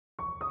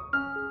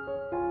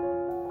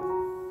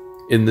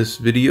In this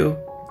video,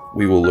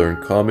 we will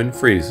learn common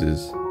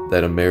phrases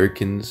that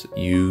Americans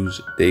use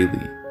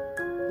daily.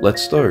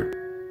 Let's start.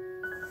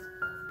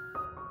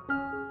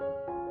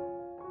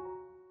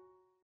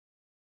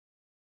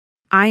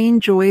 I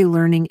enjoy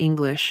learning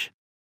English.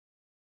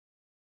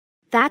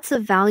 That's a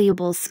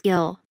valuable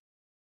skill.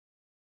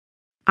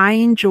 I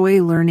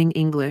enjoy learning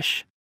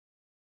English.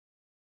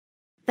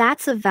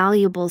 That's a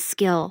valuable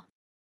skill.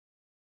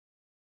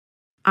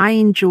 I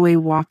enjoy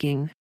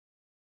walking.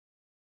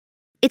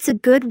 It's a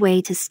good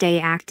way to stay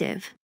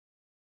active.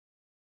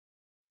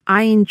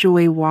 I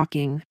enjoy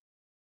walking.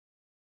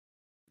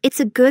 It's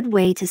a good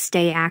way to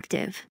stay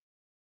active.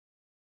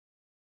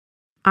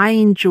 I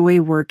enjoy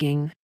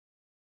working.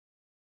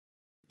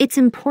 It's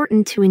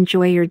important to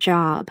enjoy your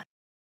job.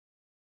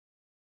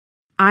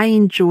 I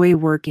enjoy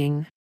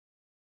working.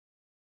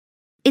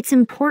 It's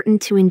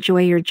important to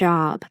enjoy your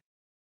job.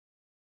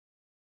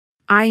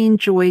 I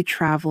enjoy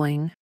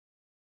traveling.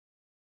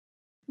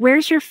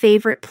 Where's your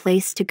favorite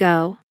place to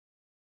go?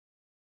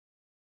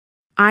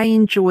 I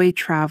enjoy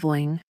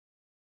traveling.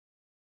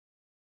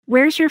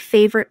 Where's your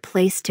favorite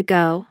place to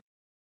go?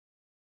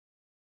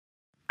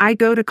 I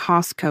go to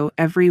Costco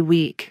every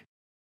week.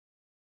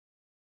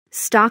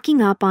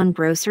 Stocking up on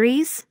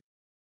groceries?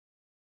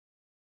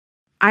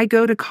 I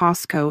go to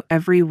Costco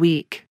every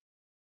week.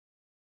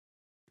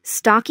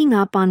 Stocking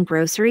up on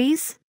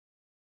groceries?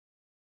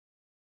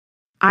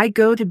 I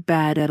go to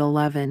bed at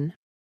 11.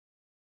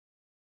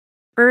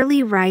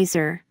 Early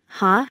riser,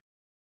 huh?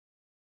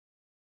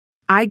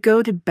 I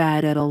go to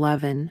bed at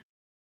 11.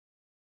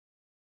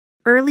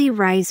 Early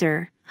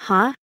riser,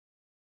 huh?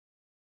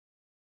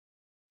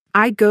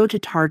 I go to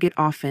Target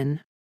often.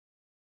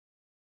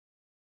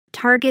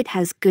 Target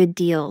has good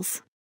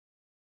deals.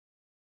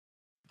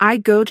 I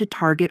go to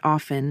Target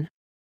often.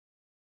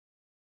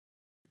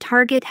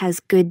 Target has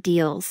good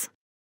deals.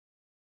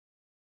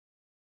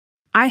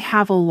 I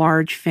have a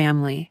large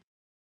family.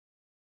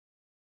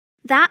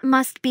 That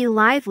must be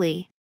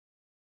lively.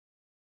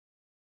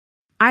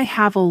 I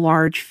have a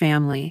large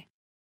family.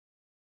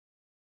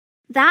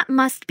 That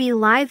must be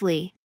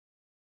lively.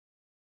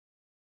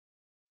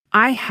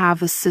 I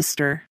have a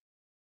sister.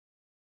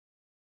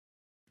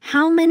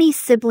 How many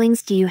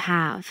siblings do you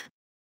have?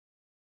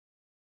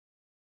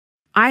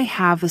 I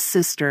have a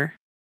sister.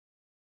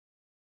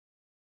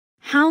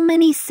 How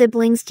many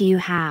siblings do you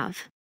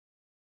have?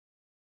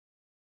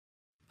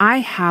 I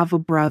have a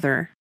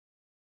brother.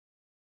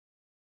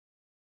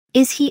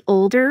 Is he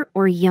older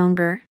or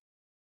younger?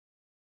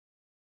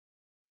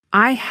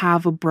 I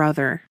have a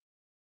brother.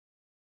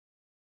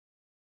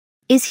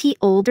 Is he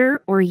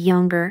older or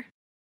younger?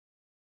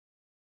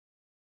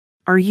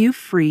 Are you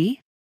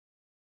free?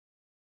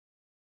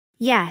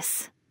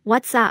 Yes,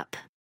 what's up?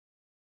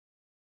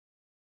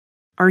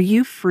 Are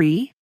you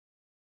free?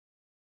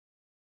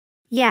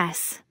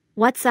 Yes,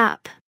 what's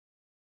up?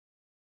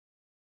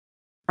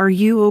 Are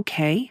you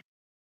okay?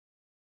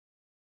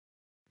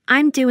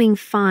 I'm doing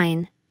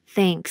fine,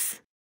 thanks.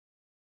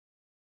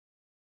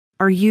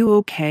 Are you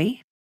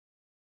okay?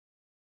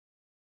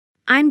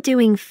 I'm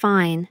doing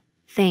fine,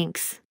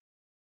 thanks.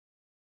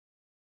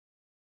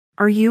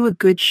 Are you a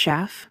good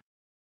chef?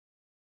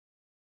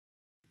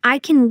 I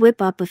can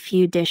whip up a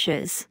few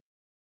dishes.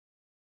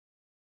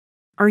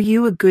 Are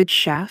you a good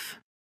chef?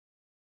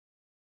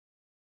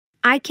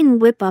 I can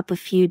whip up a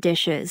few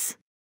dishes.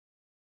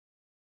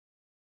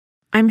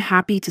 I'm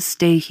happy to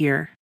stay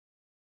here.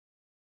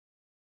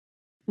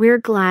 We're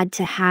glad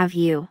to have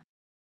you.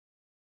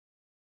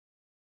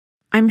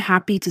 I'm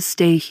happy to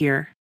stay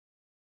here.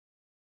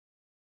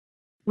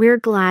 We're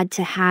glad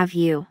to have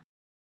you.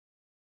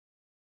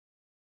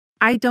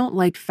 I don't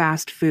like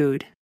fast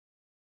food.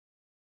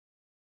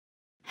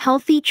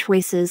 Healthy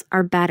choices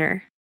are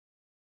better.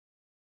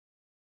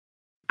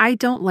 I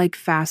don't like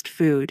fast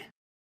food.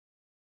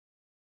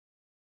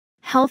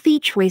 Healthy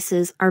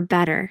choices are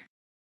better.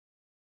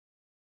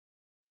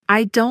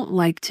 I don't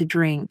like to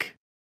drink.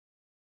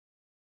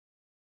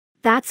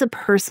 That's a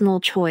personal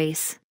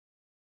choice.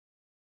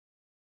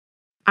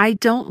 I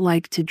don't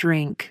like to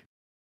drink.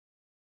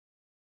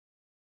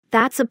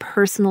 That's a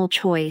personal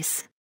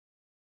choice.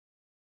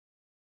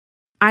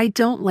 I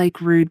don't like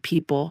rude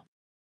people.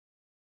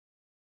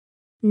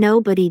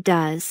 Nobody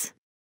does.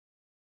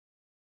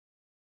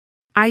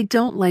 I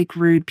don't like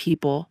rude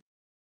people.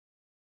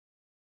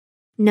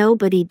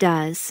 Nobody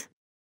does.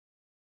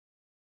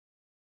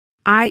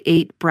 I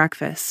ate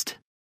breakfast.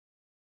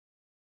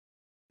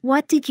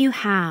 What did you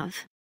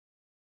have?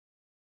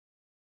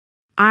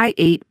 I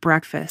ate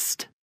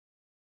breakfast.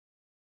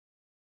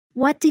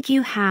 What did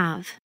you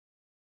have?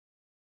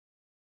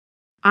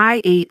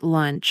 I ate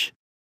lunch.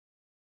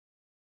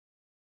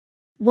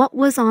 What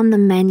was on the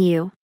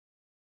menu?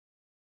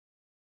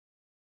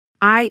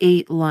 I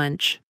ate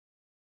lunch.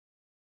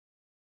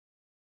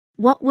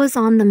 What was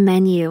on the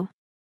menu?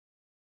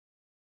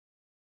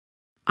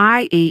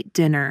 I ate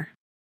dinner.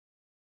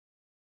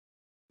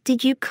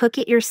 Did you cook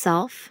it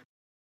yourself?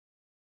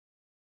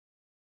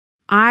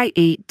 I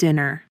ate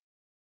dinner.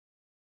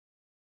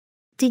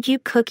 Did you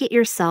cook it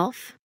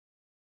yourself?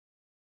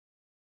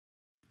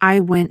 I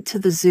went to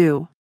the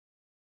zoo.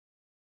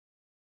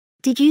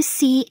 Did you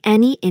see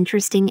any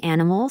interesting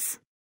animals?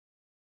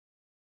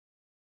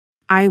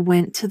 I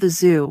went to the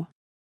zoo.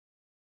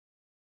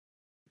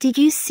 Did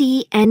you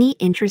see any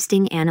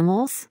interesting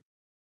animals?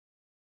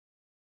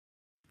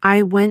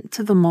 I went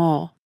to the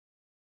mall.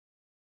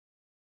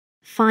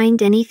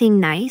 Find anything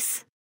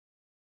nice?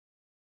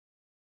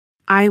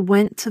 I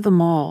went to the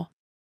mall.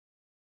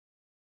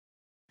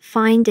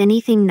 Find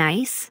anything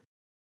nice?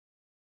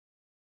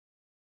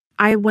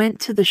 I went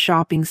to the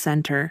shopping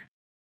center.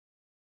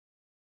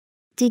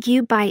 Did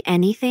you buy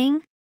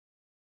anything?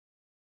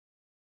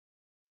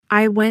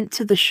 I went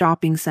to the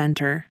shopping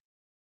center.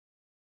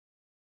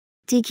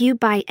 Did you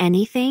buy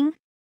anything?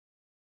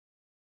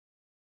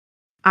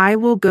 I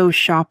will go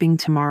shopping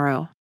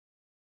tomorrow.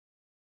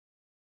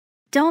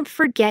 Don't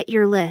forget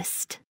your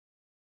list.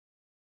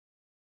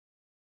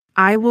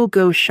 I will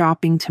go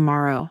shopping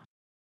tomorrow.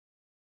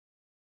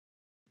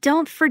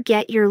 Don't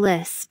forget your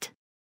list.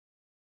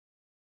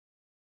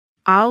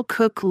 I'll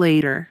cook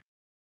later.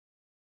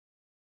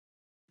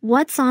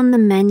 What's on the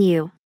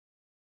menu?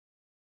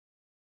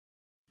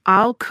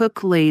 I'll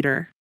cook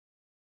later.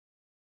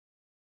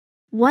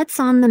 What's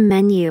on the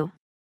menu?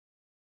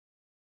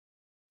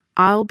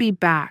 I'll be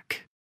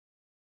back.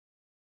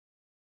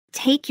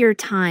 Take your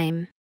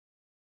time.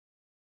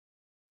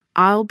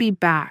 I'll be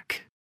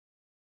back.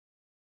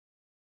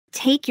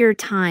 Take your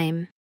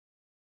time.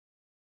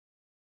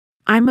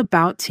 I'm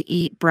about to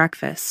eat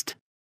breakfast.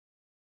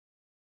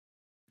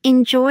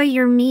 Enjoy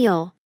your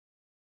meal.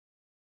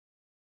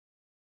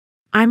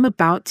 I'm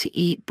about to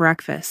eat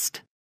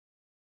breakfast.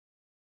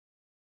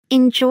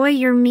 Enjoy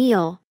your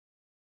meal.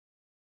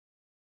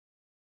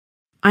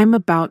 I'm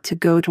about to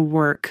go to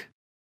work.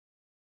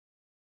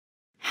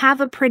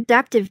 Have a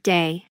productive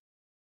day.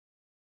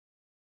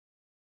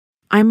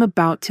 I'm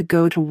about to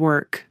go to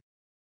work.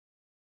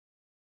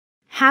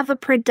 Have a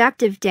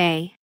productive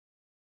day.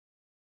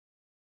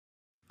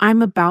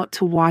 I'm about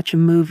to watch a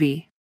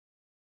movie.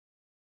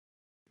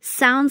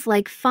 Sounds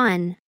like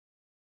fun.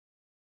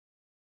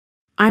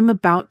 I'm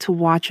about to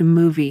watch a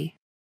movie.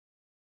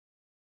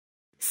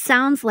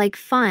 Sounds like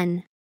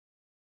fun.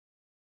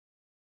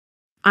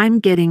 I'm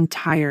getting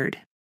tired.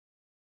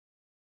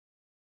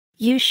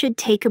 You should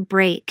take a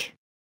break.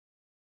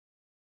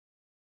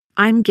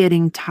 I'm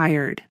getting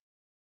tired.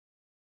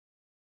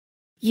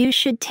 You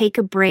should take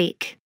a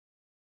break.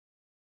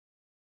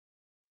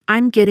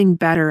 I'm getting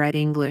better at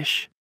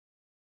English.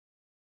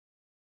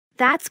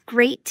 That's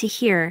great to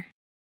hear.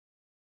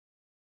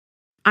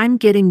 I'm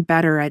getting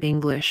better at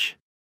English.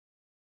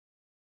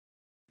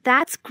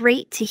 That's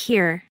great to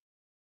hear.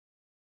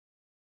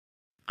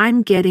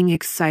 I'm getting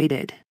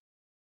excited.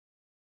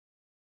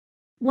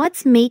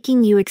 What's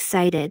making you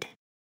excited?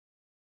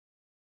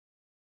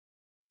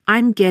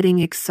 I'm getting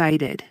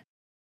excited.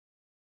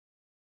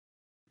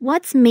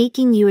 What's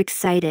making you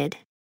excited?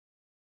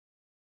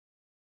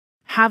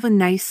 Have a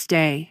nice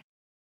day.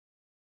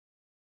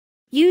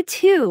 You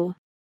too.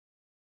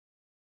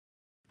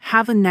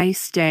 Have a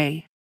nice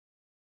day.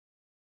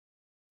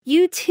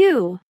 You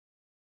too.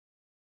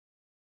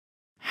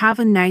 Have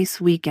a nice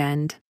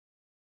weekend.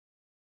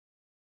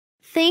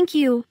 Thank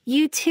you,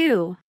 you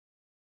too.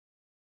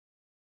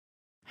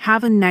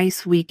 Have a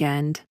nice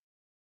weekend.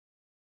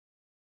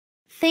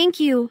 Thank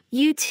you,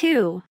 you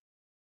too.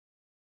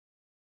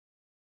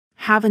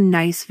 Have a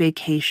nice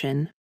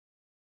vacation.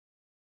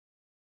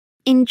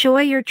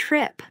 Enjoy your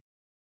trip.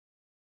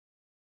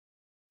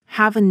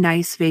 Have a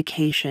nice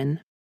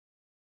vacation.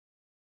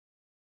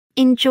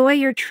 Enjoy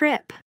your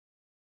trip.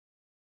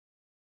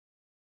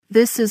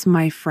 This is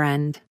my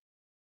friend.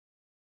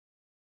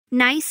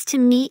 Nice to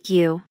meet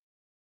you.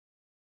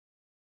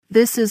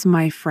 This is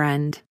my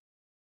friend.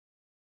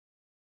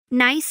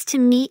 Nice to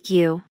meet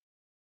you.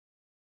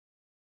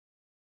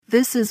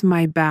 This is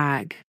my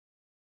bag.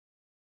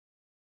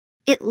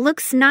 It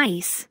looks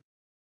nice.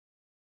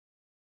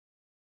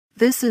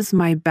 This is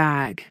my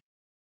bag.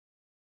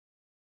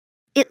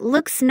 It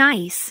looks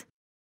nice.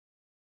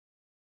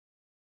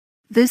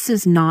 This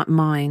is not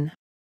mine.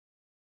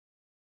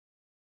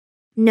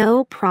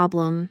 No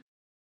problem.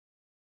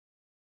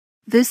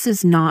 This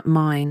is not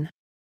mine.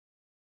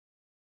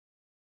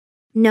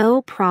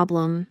 No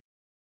problem.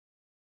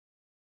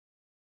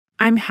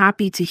 I'm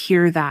happy to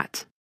hear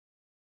that.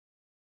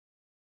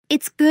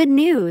 It's good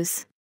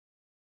news.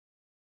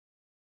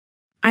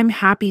 I'm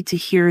happy to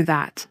hear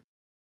that.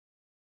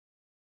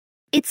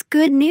 It's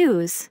good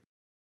news.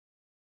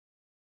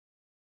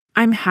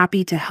 I'm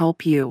happy to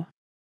help you.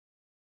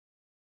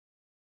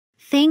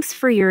 Thanks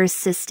for your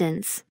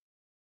assistance.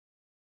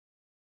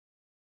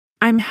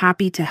 I'm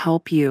happy to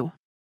help you.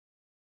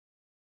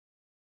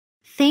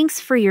 Thanks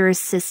for your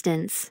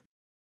assistance.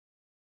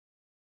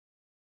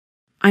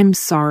 I'm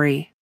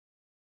sorry.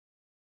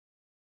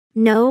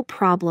 No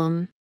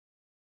problem.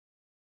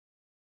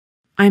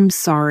 I'm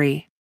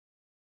sorry.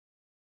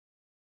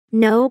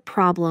 No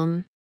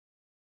problem.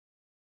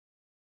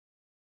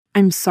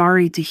 I'm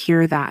sorry to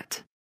hear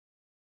that.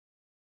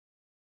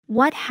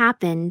 What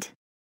happened?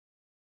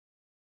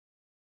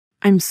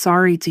 I'm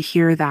sorry to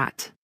hear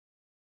that.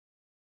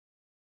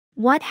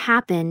 What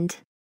happened?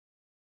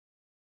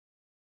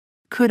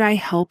 Could I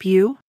help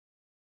you?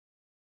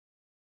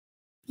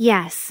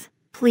 Yes,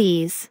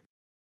 please.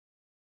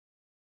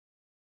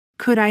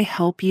 Could I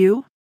help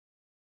you?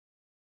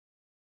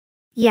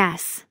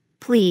 Yes,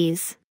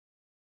 please.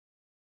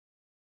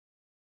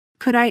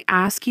 Could I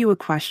ask you a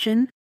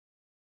question?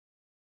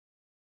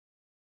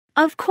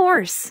 Of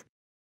course.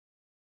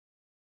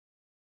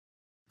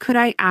 Could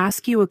I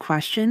ask you a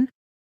question?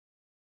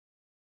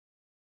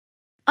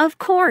 Of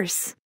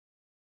course.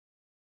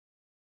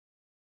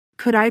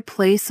 Could I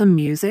play some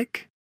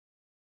music?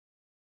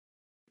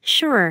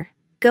 Sure,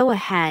 go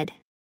ahead.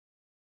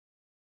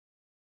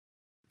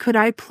 Could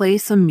I play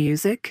some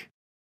music?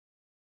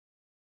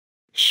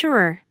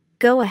 Sure,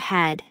 go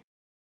ahead.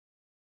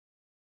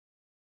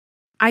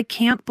 I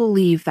can't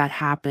believe that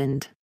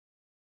happened.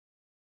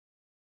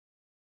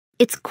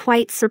 It's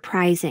quite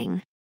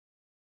surprising.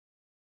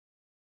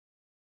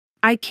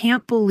 I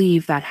can't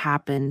believe that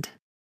happened.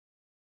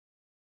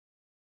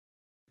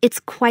 It's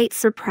quite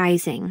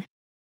surprising.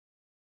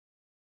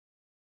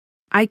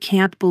 I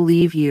can't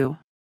believe you.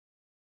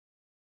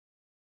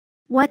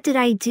 What did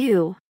I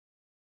do?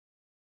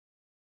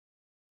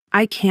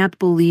 I can't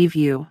believe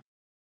you.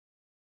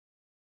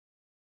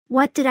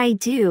 What did I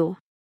do?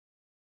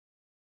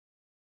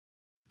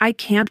 I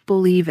can't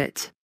believe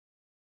it.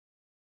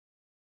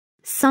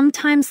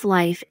 Sometimes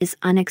life is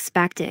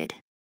unexpected.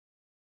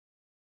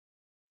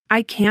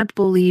 I can't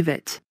believe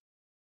it.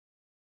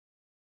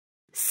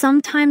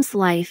 Sometimes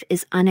life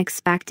is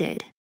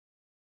unexpected.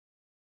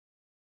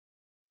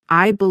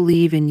 I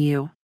believe in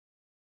you.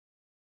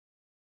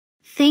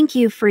 Thank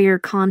you for your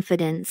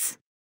confidence.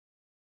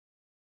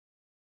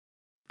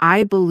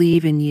 I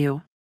believe in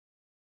you.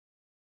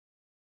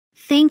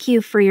 Thank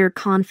you for your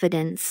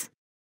confidence.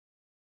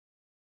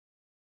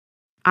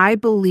 I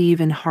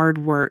believe in hard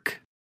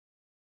work.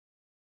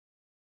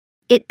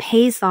 It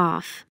pays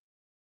off.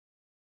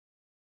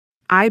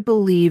 I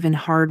believe in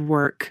hard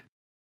work.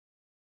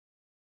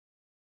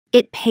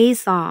 It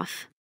pays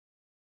off.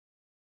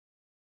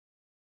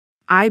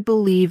 I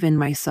believe in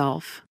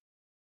myself.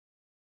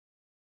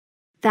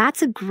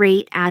 That's a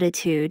great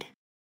attitude.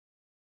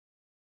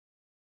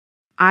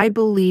 I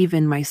believe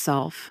in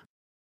myself.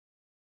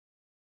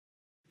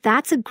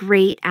 That's a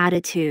great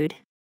attitude.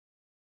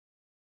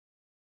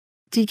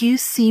 Did you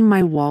see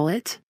my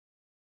wallet?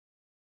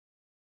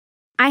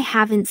 I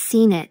haven't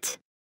seen it.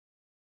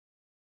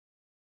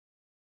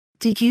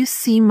 Did you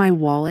see my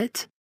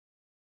wallet?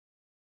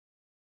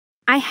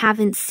 I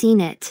haven't seen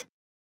it.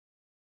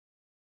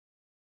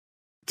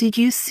 Did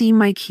you see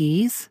my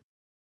keys?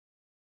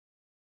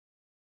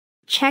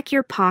 Check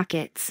your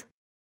pockets.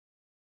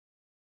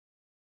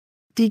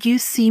 Did you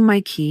see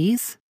my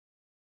keys?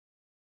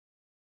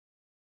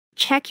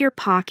 Check your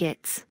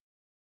pockets.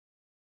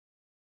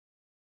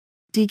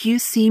 Did you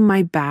see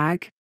my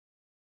bag?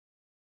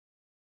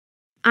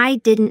 I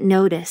didn't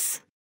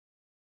notice.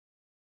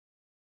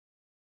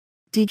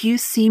 Did you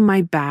see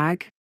my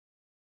bag?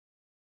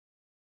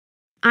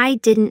 I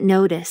didn't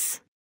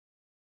notice.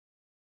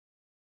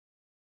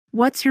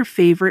 What's your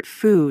favorite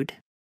food?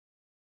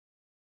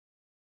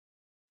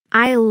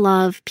 I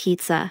love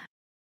pizza.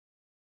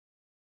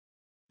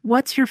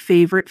 What's your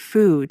favorite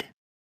food?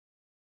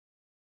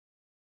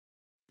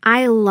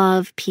 I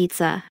love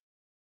pizza.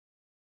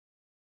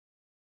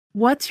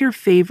 What's your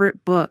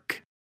favorite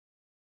book?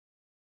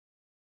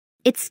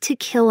 It's To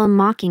Kill a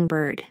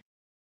Mockingbird.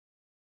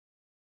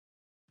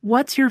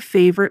 What's your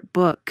favorite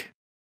book?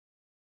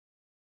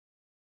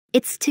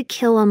 It's To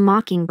Kill a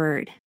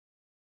Mockingbird.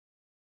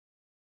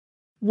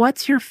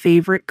 What's your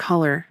favorite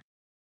color?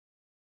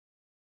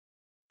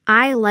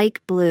 I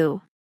like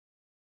blue.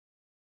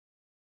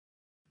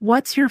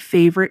 What's your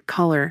favorite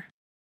color?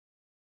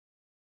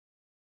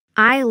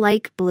 I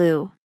like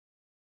blue.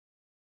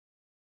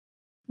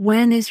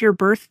 When is your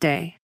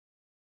birthday?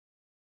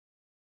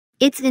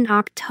 It's in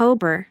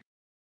October.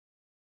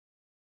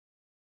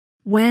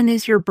 When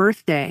is your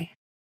birthday?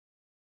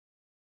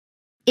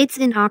 It's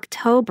in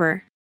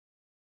October.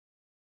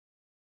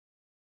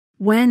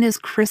 When is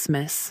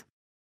Christmas?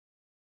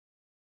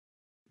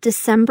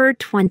 December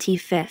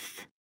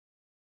 25th.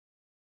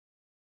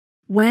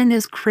 When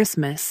is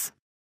Christmas?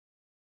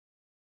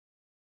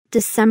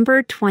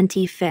 December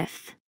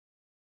 25th.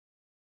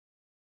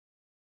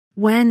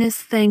 When is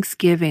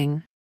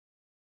Thanksgiving?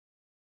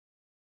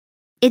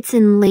 It's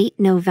in late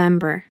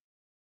November.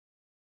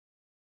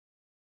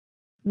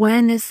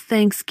 When is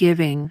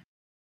Thanksgiving?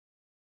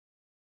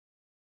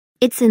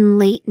 It's in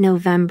late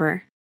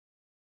November.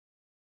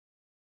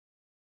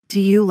 Do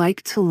you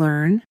like to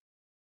learn?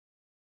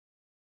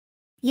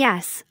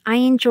 Yes, I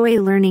enjoy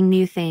learning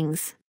new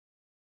things.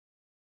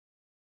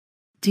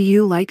 Do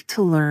you like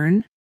to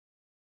learn?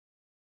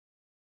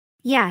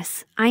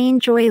 Yes, I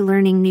enjoy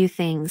learning new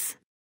things.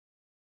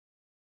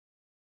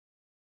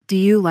 Do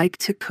you like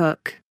to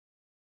cook?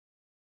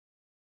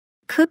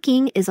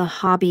 Cooking is a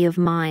hobby of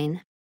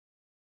mine.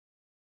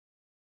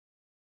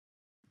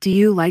 Do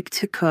you like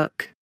to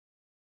cook?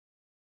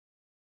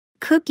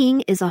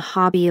 Cooking is a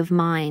hobby of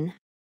mine.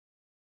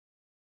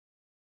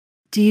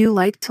 Do you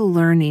like to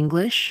learn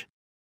English?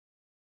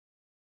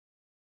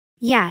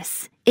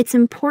 Yes, it's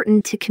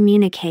important to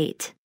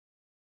communicate.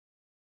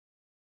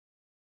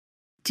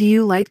 Do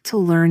you like to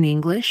learn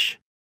English?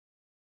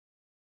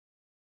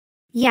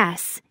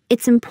 Yes,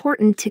 it's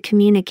important to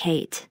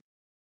communicate.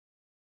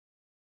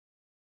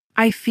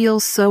 I feel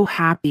so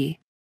happy.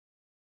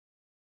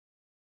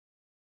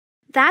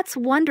 That's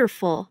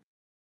wonderful.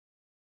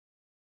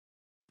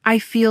 I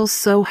feel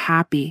so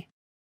happy.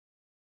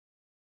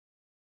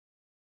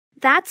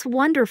 That's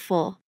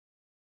wonderful.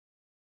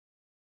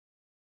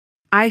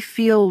 I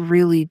feel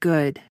really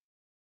good.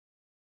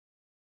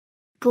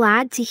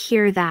 Glad to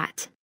hear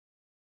that.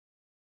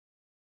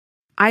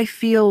 I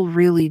feel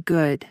really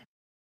good.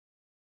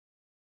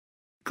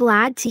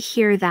 Glad to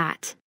hear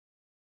that.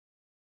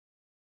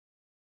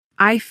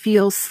 I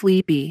feel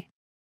sleepy.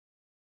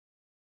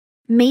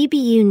 Maybe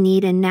you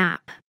need a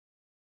nap.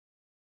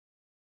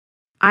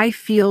 I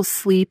feel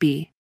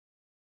sleepy.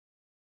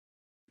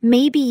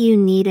 Maybe you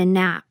need a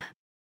nap.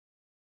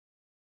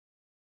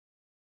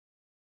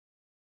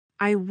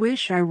 I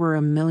wish I were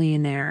a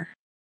millionaire.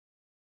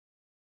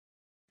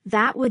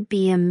 That would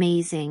be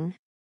amazing.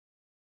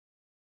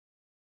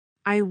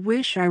 I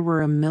wish I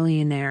were a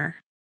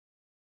millionaire.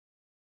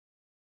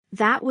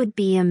 That would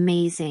be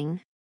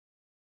amazing.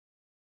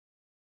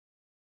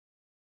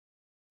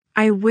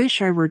 I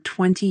wish I were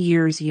 20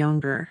 years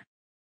younger.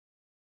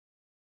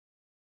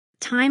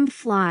 Time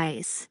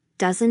flies,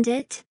 doesn't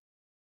it?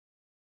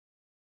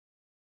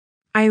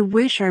 I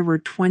wish I were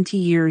 20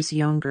 years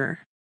younger.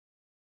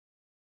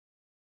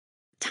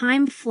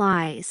 Time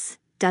flies,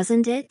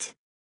 doesn't it?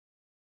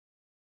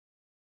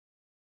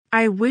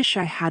 I wish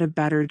I had a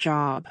better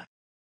job.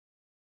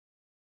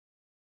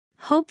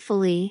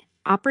 Hopefully,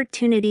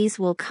 opportunities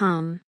will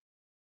come.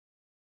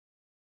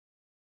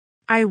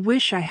 I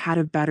wish I had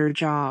a better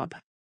job.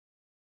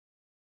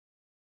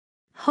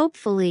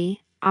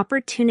 Hopefully,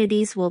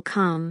 opportunities will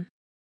come.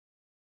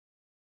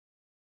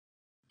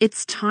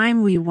 It's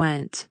time we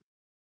went.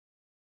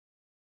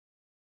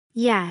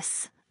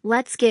 Yes,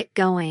 let's get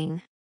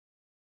going.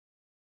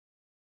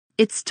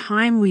 It's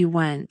time we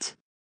went.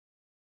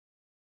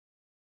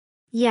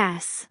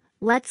 Yes,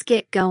 let's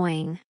get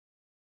going.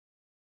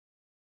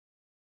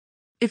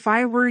 If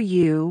I were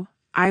you,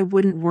 I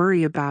wouldn't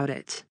worry about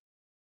it.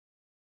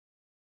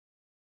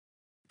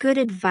 Good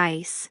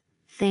advice,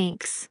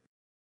 thanks.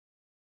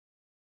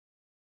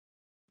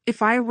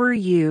 If I were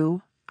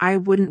you, I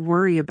wouldn't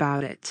worry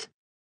about it.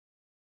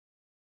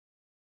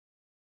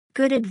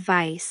 Good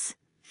advice,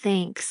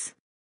 thanks.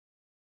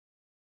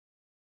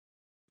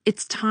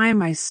 It's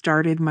time I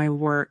started my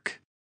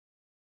work.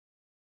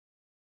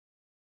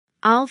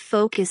 I'll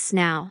focus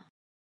now.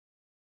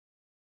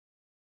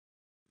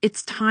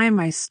 It's time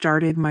I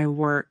started my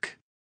work.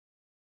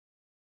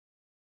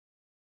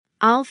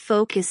 I'll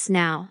focus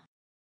now.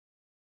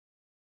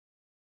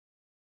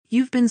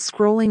 You've been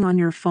scrolling on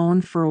your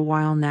phone for a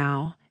while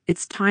now.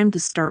 It's time to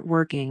start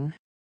working.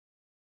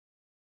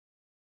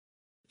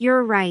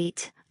 You're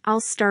right,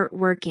 I'll start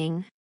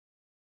working.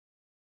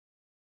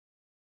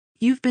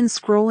 You've been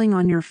scrolling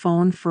on your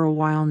phone for a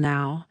while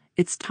now.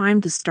 It's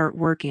time to start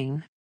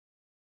working.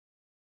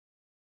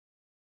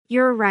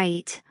 You're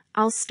right,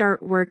 I'll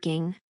start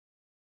working.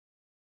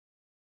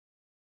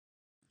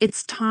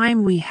 It's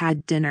time we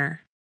had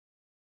dinner.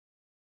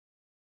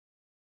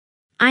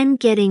 I'm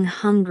getting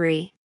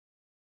hungry.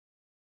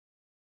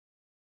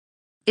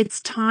 It's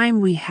time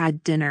we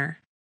had dinner.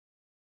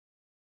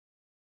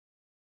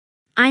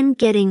 I'm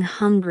getting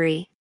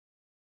hungry.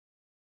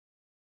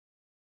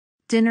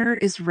 Dinner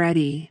is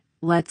ready.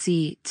 Let's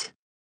eat.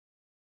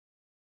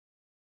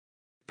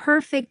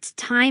 Perfect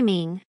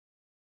timing.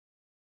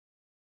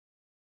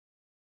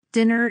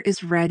 Dinner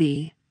is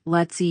ready.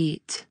 Let's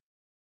eat.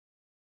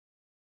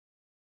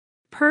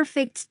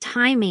 Perfect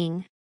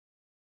timing.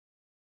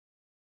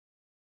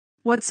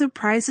 What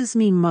surprises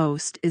me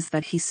most is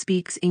that he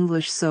speaks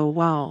English so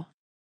well.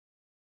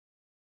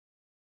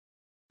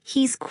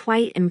 He's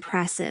quite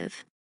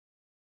impressive.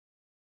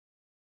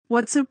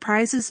 What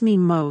surprises me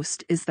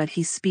most is that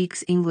he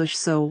speaks English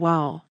so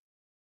well.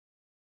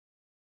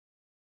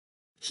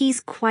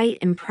 He's quite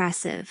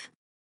impressive.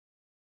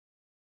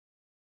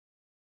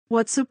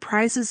 What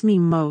surprises me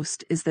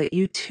most is that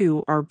you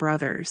two are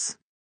brothers.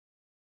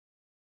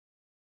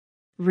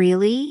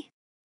 Really?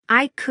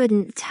 I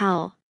couldn't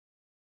tell.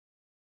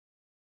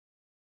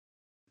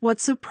 What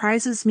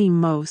surprises me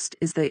most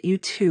is that you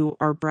two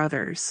are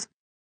brothers.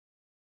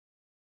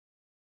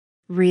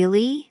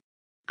 Really?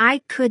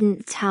 I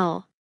couldn't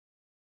tell.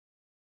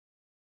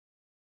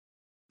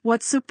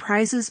 What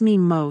surprises me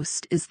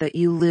most is that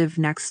you live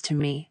next to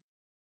me.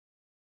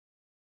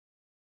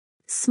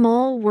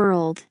 Small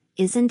world,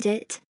 isn't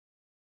it?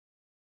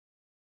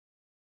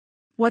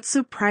 What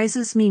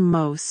surprises me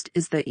most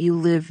is that you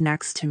live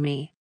next to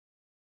me.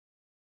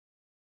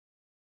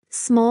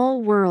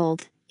 Small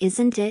world,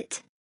 isn't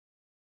it?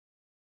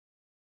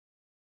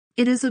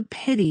 It is a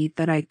pity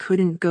that I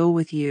couldn't go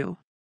with you.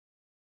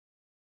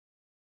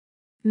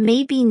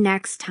 Maybe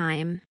next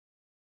time.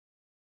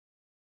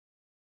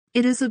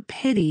 It is a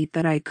pity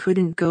that I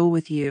couldn't go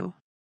with you.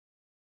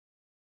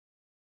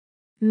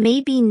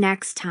 Maybe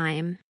next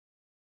time.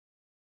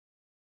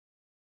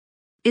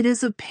 It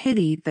is a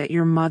pity that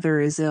your mother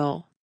is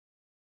ill.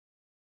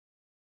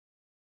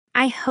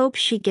 I hope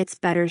she gets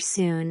better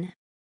soon.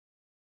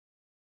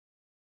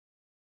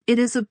 It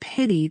is a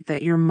pity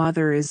that your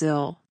mother is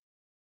ill.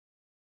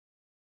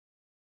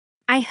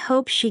 I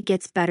hope she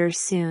gets better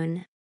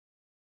soon.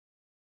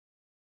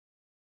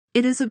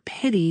 It is a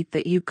pity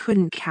that you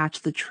couldn't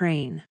catch the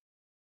train.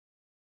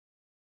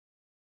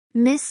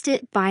 Missed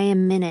it by a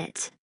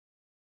minute.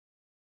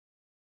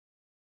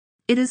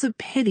 It is a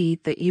pity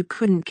that you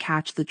couldn't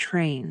catch the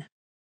train.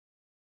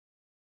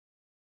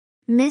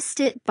 Missed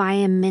it by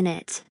a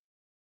minute.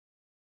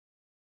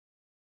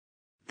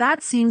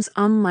 That seems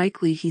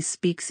unlikely he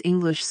speaks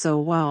English so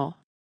well.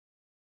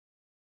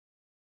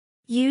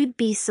 You'd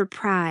be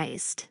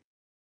surprised.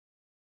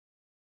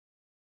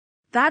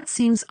 That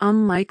seems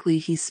unlikely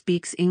he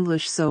speaks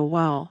English so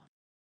well.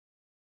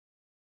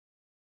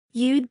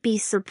 You'd be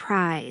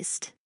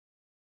surprised.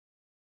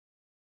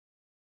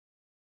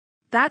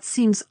 That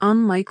seems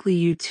unlikely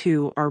you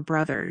two are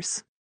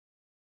brothers.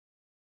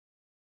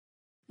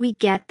 We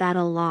get that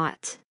a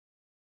lot.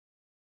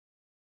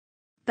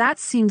 That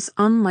seems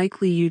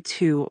unlikely you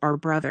two are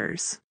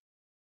brothers.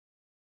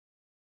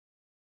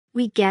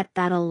 We get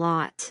that a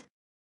lot.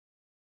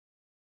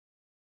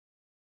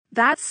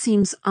 That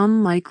seems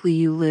unlikely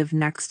you live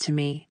next to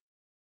me.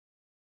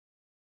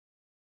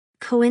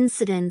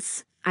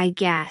 Coincidence, I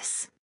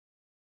guess.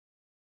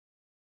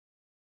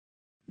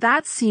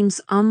 That seems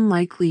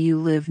unlikely you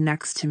live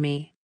next to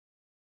me.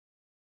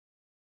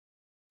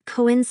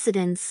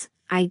 Coincidence,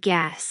 I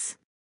guess.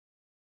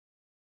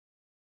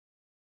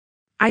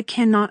 I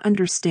cannot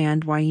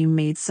understand why you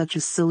made such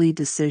a silly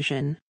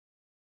decision.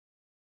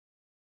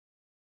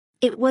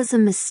 It was a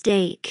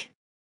mistake.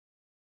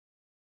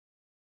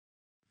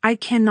 I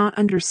cannot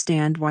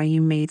understand why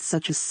you made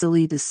such a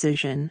silly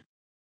decision.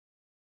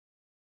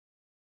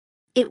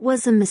 It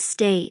was a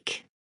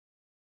mistake.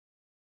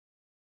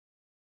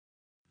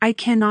 I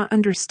cannot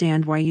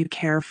understand why you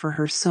care for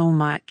her so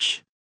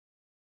much.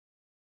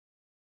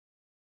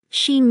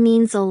 She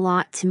means a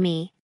lot to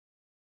me.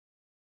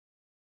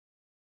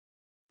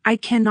 I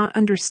cannot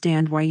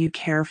understand why you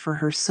care for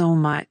her so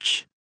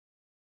much.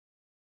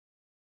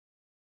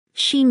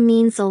 She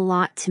means a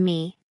lot to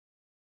me.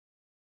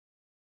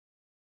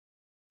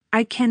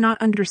 I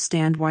cannot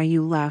understand why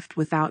you left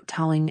without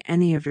telling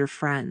any of your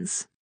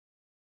friends.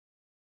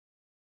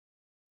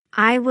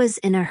 I was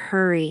in a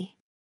hurry.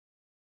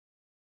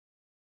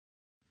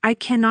 I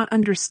cannot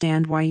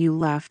understand why you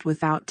left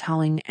without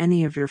telling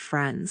any of your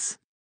friends.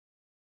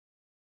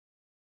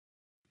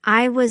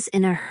 I was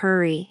in a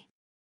hurry.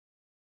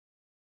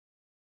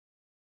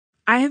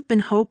 I have been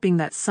hoping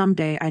that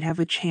someday I'd have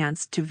a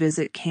chance to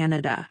visit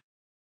Canada.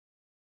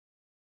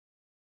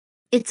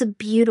 It's a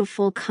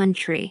beautiful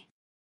country.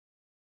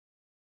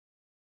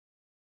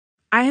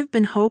 I have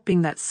been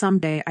hoping that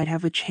someday I'd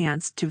have a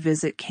chance to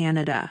visit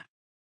Canada.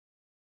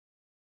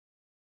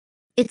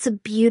 It's a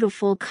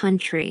beautiful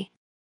country.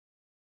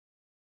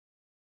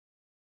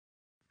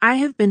 I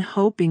have been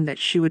hoping that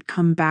she would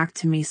come back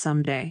to me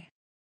someday.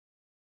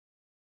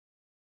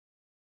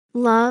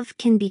 Love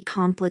can be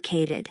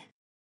complicated.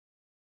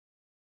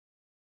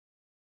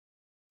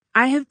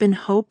 I have been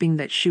hoping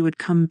that she would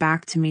come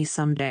back to me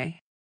someday.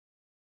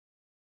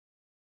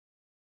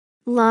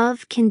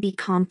 Love can be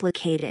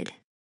complicated.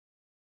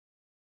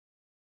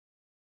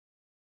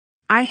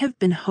 I have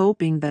been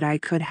hoping that I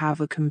could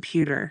have a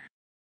computer.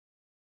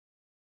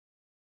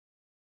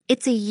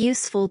 It's a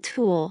useful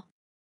tool.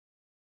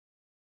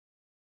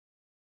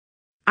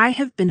 I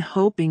have been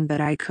hoping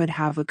that I could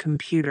have a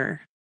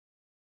computer.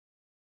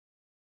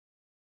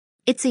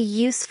 It's a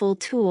useful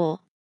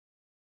tool.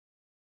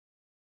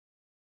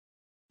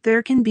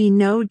 There can be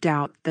no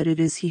doubt that it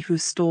is he who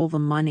stole the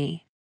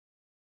money.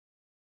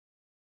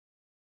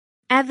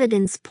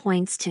 Evidence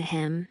points to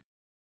him.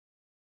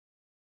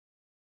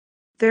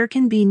 There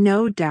can be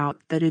no doubt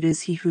that it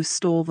is he who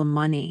stole the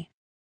money.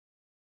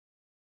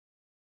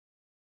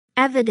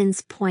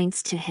 Evidence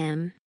points to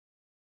him.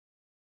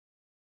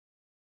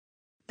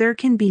 There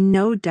can be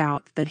no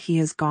doubt that he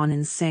has gone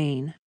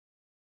insane.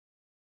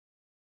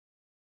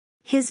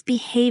 His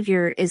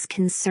behavior is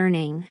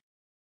concerning.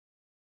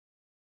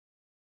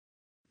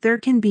 There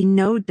can be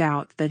no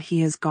doubt that he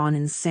has gone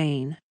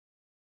insane.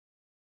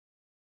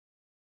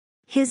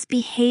 His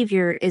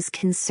behavior is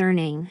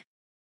concerning.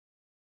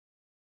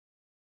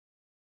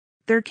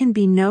 There can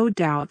be no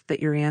doubt that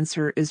your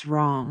answer is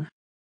wrong.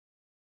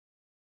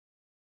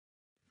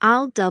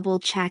 I'll double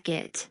check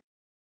it.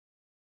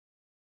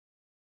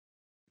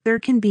 There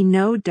can be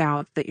no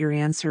doubt that your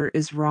answer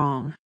is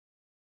wrong.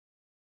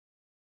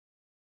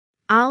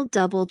 I'll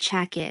double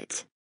check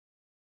it.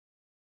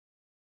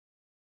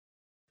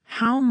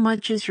 How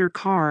much is your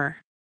car?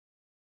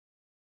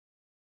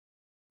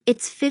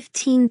 It's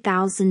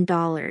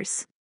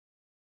 $15,000.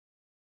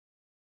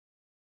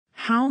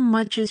 How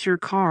much is your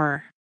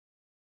car?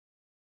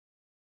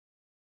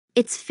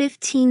 It's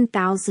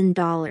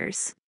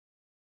 $15,000.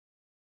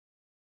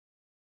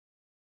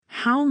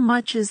 How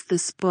much is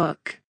this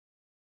book?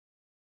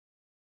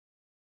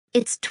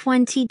 It's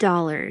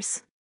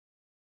 $20.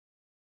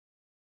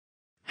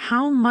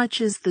 How much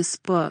is this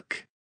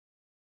book?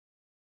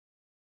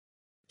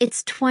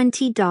 It's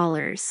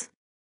 $20.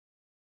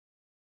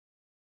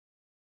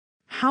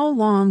 How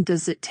long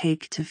does it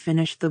take to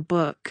finish the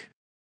book?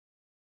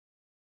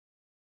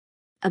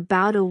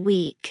 About a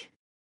week.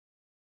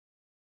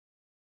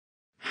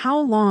 How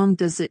long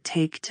does it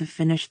take to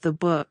finish the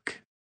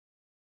book?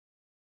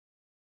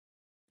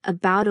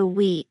 About a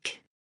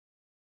week.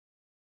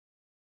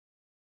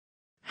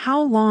 How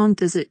long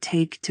does it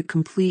take to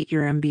complete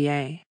your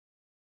MBA?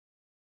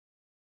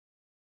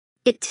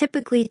 It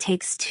typically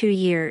takes 2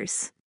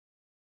 years.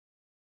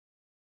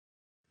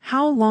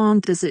 How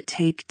long does it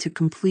take to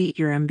complete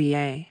your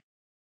MBA?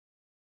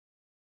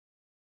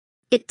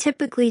 It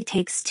typically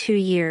takes 2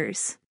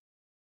 years.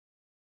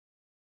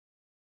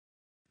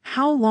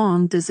 How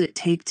long does it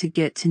take to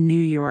get to New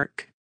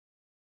York?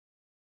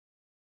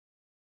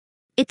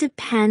 It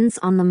depends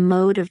on the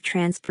mode of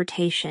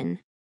transportation.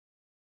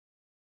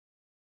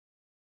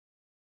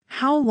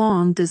 How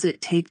long does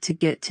it take to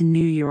get to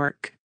New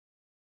York?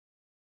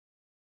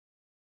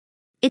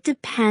 It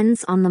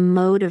depends on the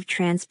mode of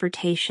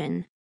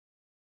transportation.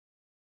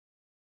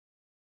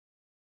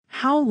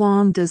 How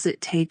long does it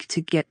take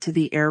to get to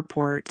the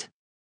airport?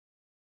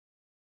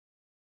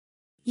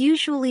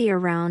 Usually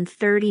around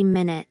 30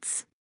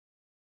 minutes.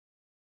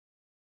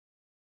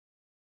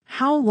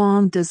 How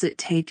long does it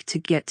take to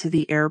get to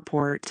the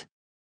airport?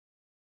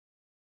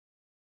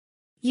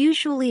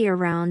 Usually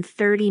around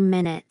 30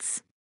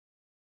 minutes.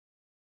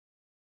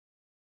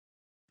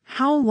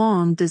 How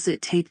long does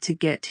it take to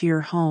get to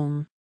your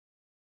home?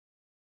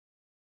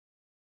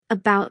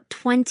 About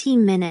 20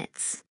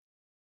 minutes.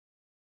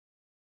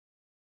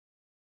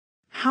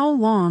 How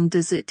long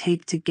does it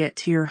take to get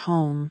to your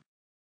home?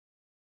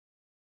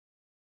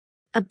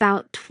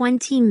 About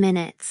 20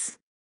 minutes.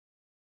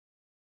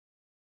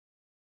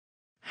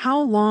 How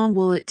long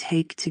will it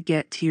take to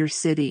get to your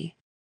city?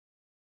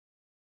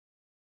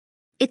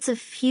 It's a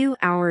few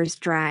hours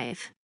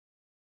drive.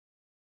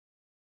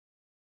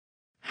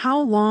 How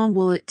long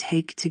will it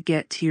take to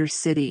get to your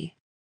city?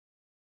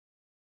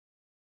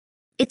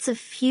 It's a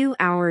few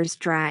hours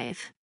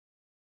drive.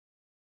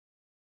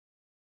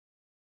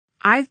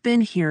 I've been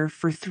here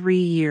for 3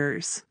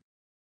 years.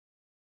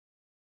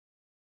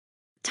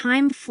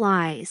 Time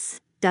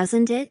flies,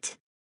 doesn't it?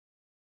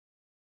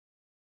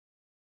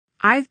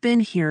 I've been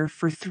here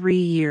for 3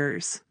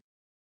 years.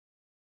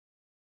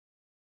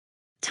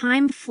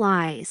 Time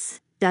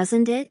flies,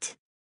 doesn't it?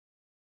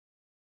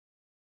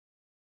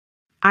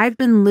 I've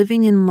been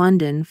living in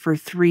London for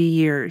 3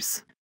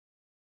 years.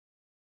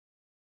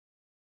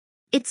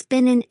 It's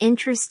been an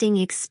interesting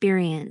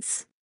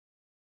experience.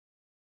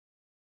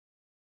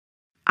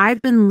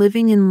 I've been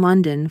living in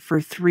London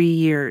for 3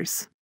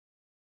 years.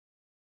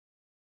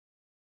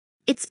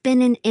 It's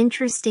been an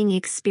interesting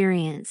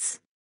experience.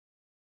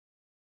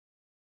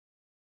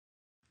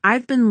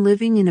 I've been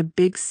living in a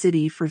big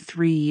city for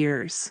 3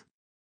 years.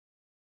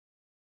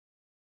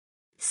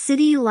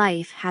 City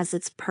life has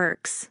its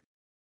perks.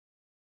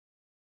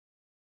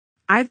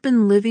 I've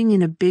been living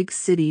in a big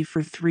city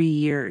for 3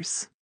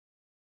 years.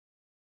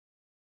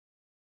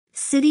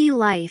 City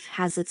life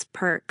has its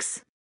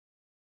perks.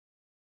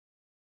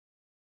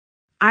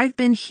 I've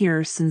been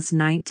here since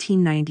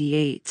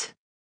 1998.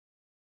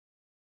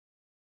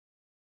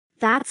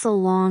 That's a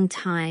long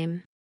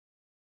time.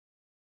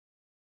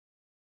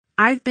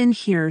 I've been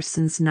here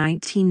since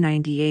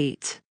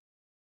 1998.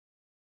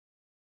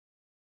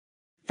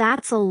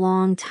 That's a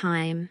long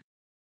time.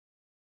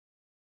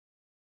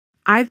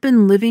 I've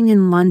been living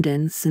in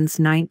London since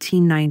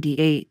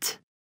 1998.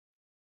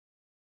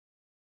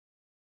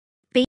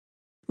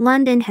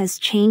 London has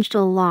changed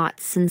a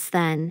lot since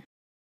then.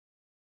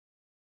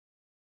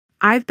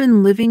 I've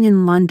been living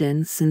in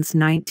London since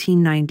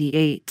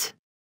 1998.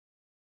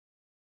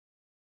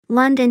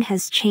 London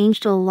has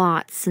changed a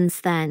lot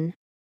since then.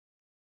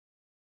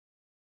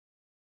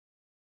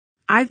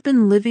 I've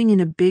been living in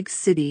a big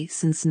city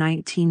since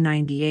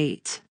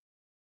 1998.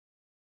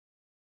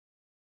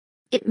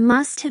 It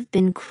must have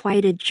been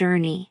quite a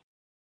journey.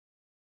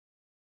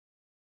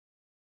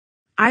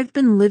 I've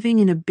been living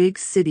in a big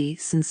city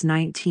since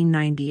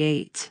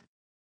 1998.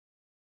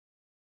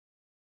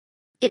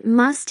 It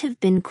must have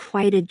been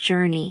quite a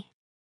journey.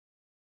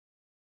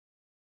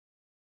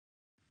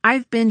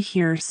 I've been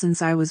here since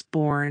I was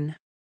born.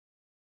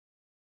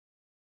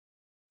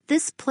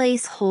 This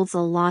place holds a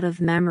lot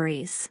of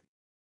memories.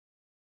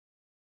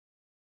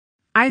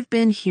 I've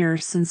been here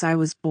since I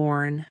was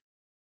born.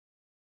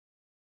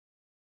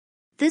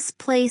 This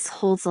place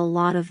holds a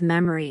lot of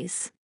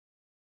memories.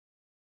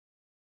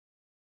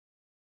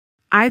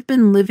 I've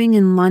been living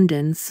in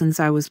London since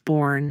I was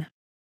born.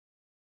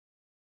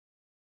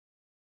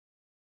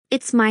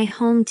 It's my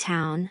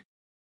hometown.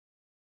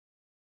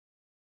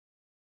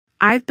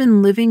 I've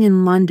been living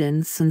in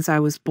London since I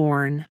was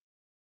born.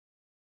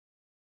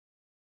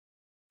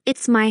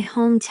 It's my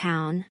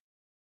hometown.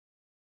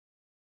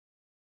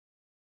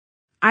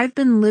 I've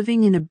been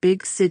living in a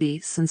big city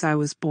since I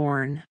was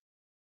born.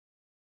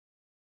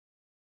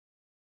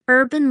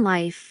 Urban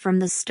life from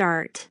the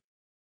start.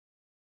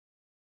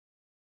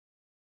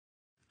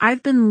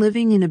 I've been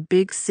living in a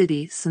big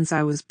city since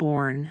I was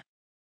born.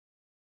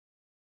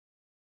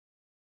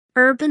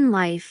 Urban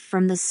life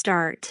from the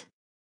start.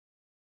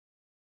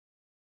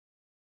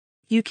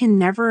 You can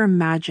never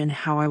imagine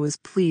how I was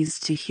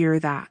pleased to hear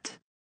that.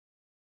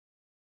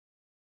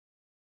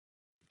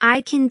 I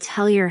can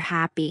tell you're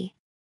happy.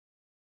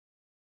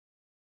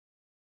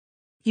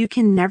 You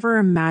can never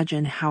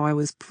imagine how I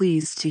was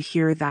pleased to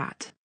hear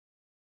that.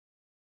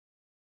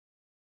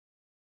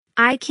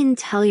 I can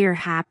tell you're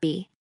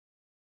happy.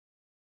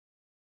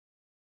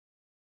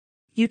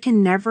 You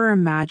can never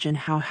imagine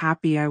how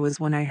happy I was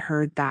when I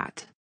heard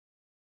that.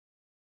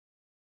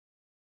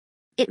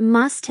 It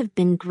must have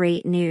been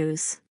great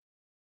news.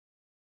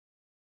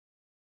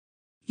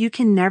 You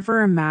can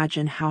never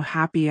imagine how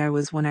happy I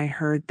was when I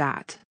heard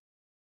that.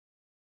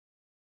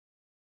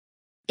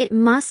 It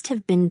must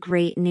have been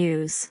great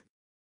news.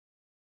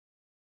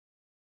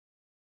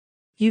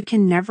 You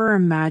can never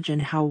imagine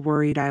how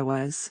worried I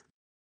was.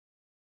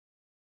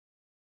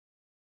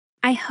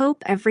 I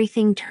hope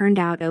everything turned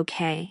out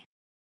okay.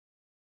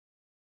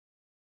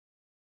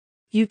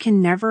 You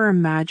can never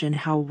imagine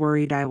how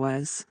worried I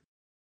was.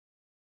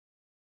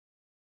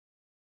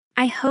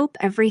 I hope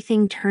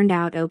everything turned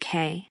out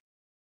okay.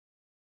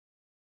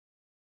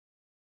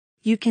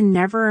 You can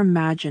never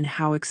imagine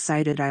how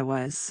excited I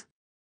was.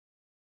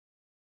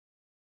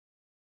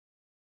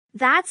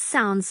 That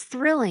sounds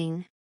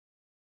thrilling.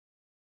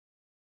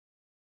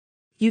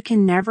 You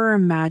can never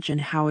imagine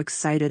how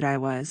excited I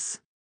was.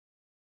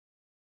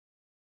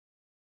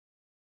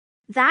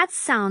 That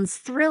sounds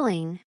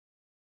thrilling.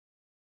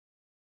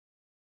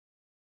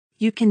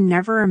 You can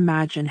never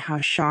imagine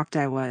how shocked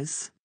I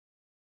was.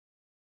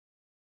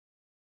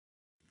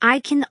 I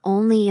can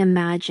only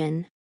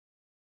imagine.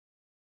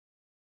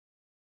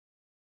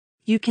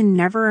 You can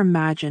never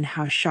imagine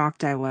how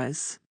shocked I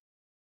was.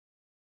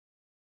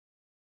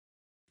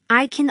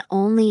 I can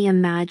only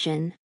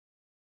imagine.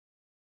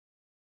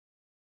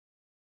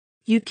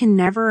 You can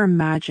never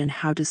imagine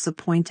how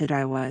disappointed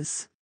I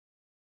was.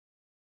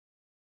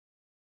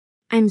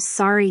 I'm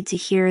sorry to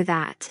hear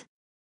that.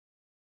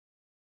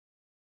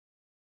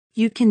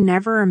 You can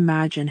never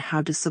imagine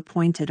how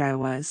disappointed I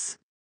was.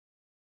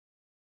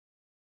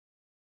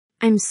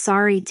 I'm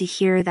sorry to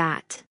hear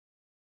that.